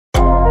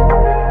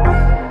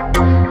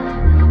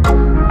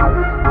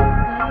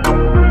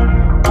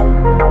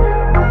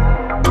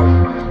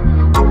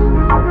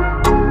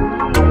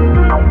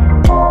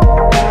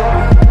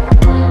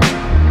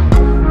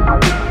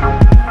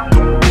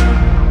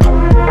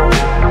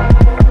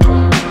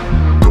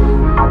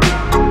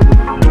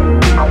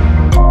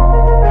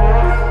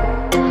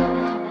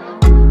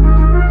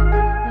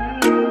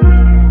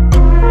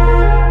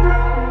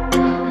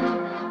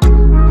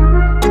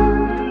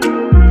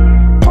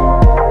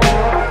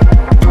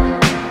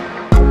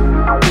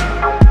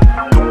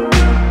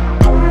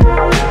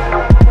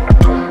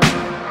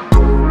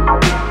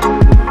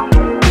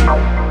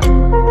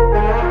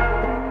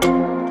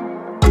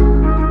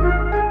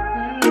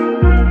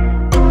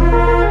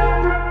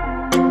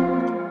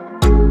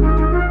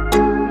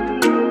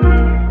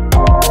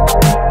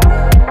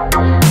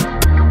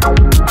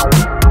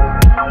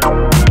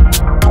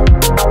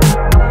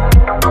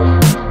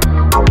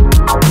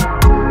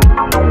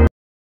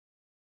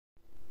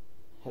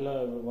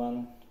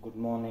good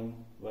morning.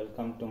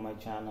 Welcome to my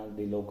channel,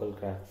 The Local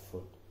Craft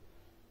Food.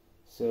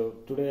 So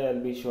today I'll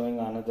be showing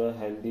another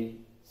healthy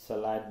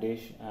salad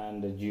dish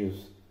and a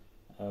juice.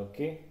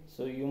 Okay,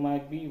 so you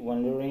might be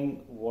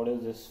wondering what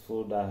is this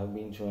food I have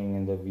been showing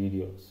in the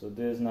video. So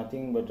there is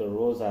nothing but a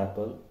rose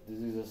apple.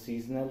 This is a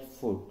seasonal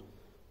food,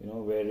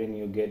 wherein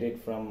you get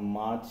it from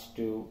March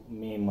to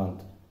May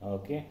month.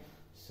 Okay,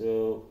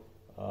 so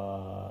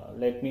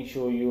let me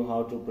show you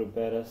how to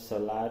prepare a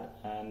salad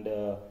and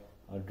a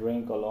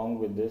drink along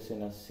with this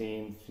in a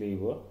same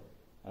flavor.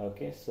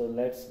 Okay, so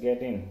let's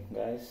get in,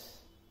 guys.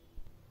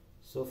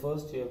 So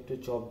first you have to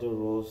chop the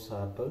rose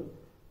apple,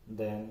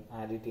 then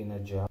add it in a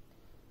jar.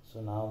 So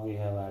now we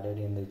have added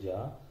in the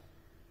jar,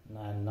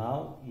 and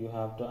now you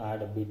have to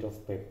add a bit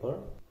of pepper.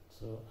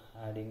 So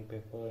adding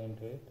pepper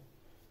into it,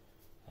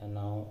 and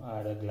now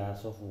add a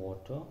glass of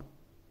water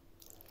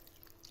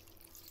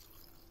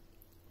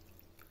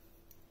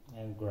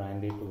and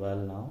grind it well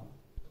now.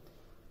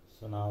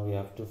 So now we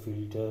have to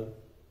filter.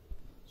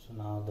 So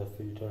now the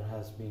filter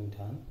has been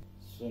done.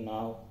 So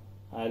now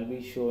I'll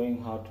be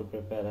showing how to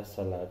prepare a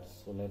salad.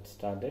 So let's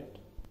start it.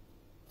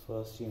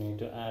 First you need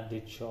to add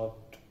the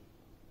chopped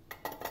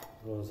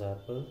rose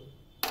apple,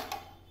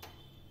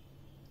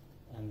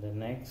 and the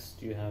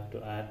next you have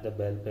to add the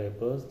bell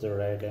peppers, the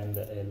red and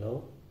the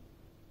yellow,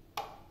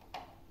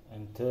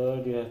 and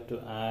third you have to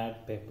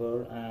add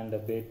pepper and a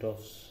bit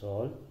of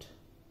salt,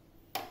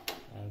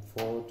 and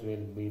fourth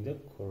will be the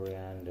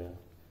coriander.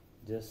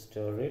 Just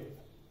stir it.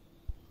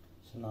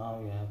 So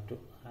now you have to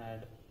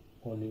add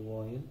olive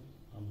oil,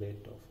 a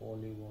bit of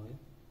olive oil,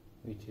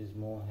 which is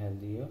more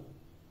healthier,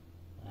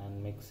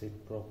 and mix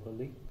it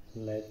properly.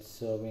 Let's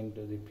serve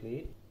into the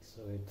plate.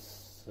 So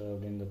it's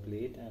served in the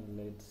plate, and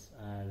let's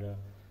add a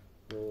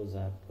rose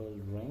apple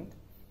drink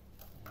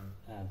and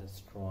add a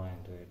straw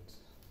into it.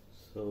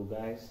 So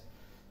guys,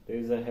 there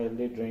is a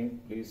healthy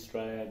drink. Please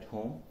try at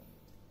home.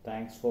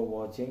 Thanks for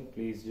watching.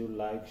 Please do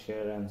like,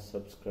 share and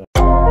subscribe.